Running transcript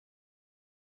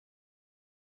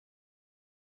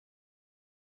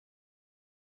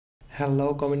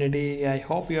Hello community, I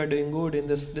hope you are doing good. In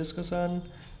this discussion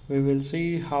we will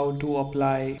see how to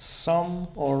apply sum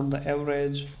or the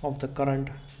average of the current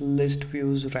list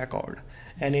views record.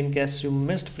 And in case you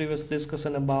missed previous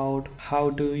discussion about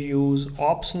how to use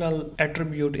optional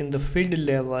attribute in the field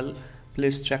level,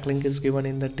 please check, link is given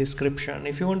in the description.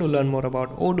 If you want to learn more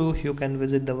about Odoo, you can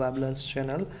visit the Weblands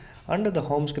channel. Under the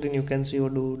home screen you can see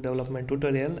Odoo development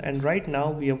tutorial, and right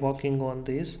now we are working on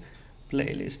this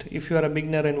playlist. If you are a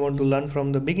beginner and want to learn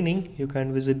from the beginning, you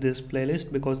can visit this playlist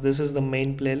because this is the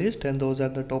main playlist and those are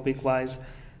the topic wise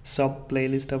sub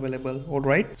playlist available.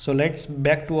 Alright, so let's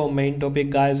back to our main topic,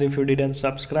 guys. If you didn't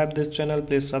subscribe this channel,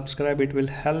 please subscribe, it will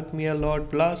help me a lot.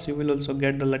 Plus you will also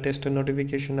get the latest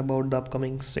notification about the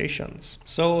upcoming sessions.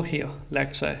 So here,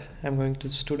 let's say I'm going to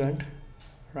student,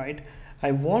 right?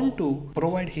 I want to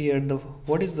provide here the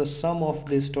what is the sum of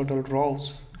these total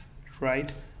rows,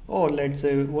 right? Or let's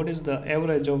say what is the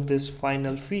average of this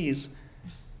final fees,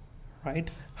 right?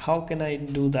 How can I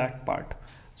do that part?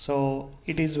 So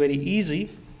it is very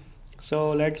easy.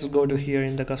 So let's go to here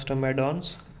in the custom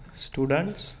add-ons,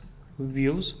 students,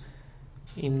 views,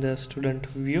 in the student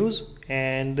views,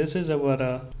 and this is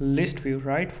our list view,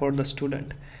 right, for the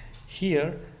student.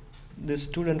 Here the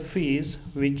student fees,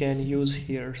 we can use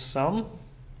here sum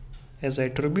as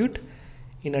attribute.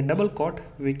 In a double quote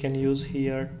we can use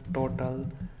here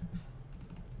total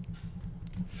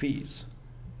fees,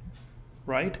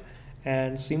 right?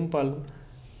 And simple,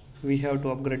 we have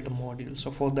to upgrade the module. So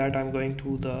for that I'm going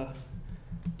to the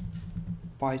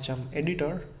PyCharm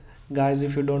editor. Guys,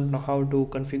 if you don't know how to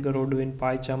configure Odoo in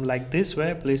PyCharm like this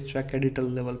way, please check editor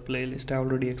level playlist. I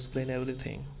already explained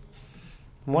everything.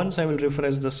 Once I will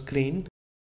refresh the screen,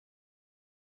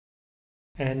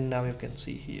 and now you can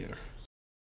see here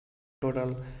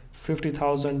total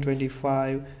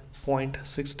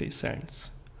 50,025.60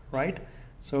 cents, right?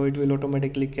 So it will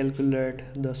automatically calculate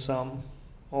the sum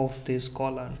of this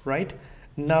column, right?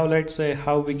 Now let's say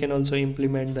how we can also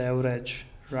implement the average,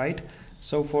 right?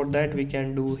 So for that we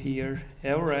can do here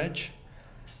average,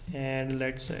 and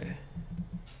let's say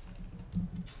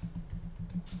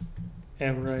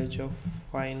average of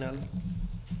final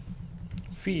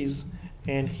fees,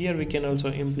 and here we can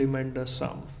also implement the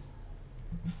sum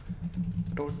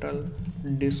total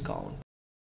discount,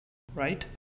 right?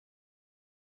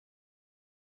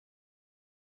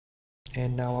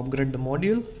 And now upgrade the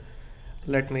module.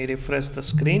 Let me refresh the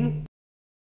screen,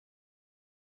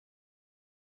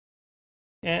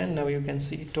 and now you can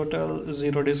see total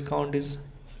zero discount is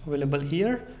available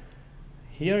here.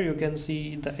 Here you can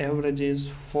see the average is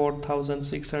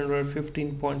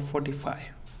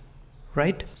 4,615.45,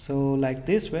 right? So like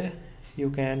this way you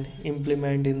can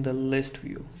implement in the list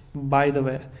view. By the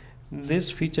way, this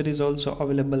feature is also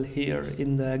available here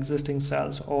in the existing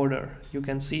sales order. You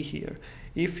can see here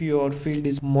if your field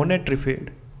is monetary field,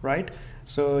 right?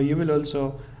 So you will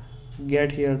also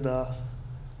get here the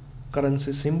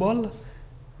currency symbol,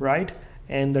 right,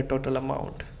 and the total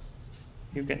amount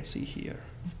you can see here.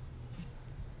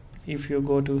 If you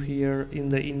go to here in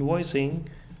the invoicing,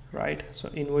 right, so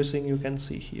invoicing you can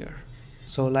see here.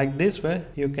 So like this way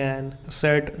you can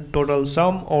set total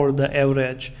sum or the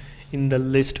average in the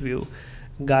list view.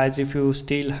 Guys, if you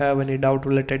still have any doubt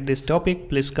related to this topic,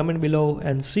 please comment below,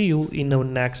 and see you in our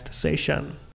next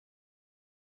session.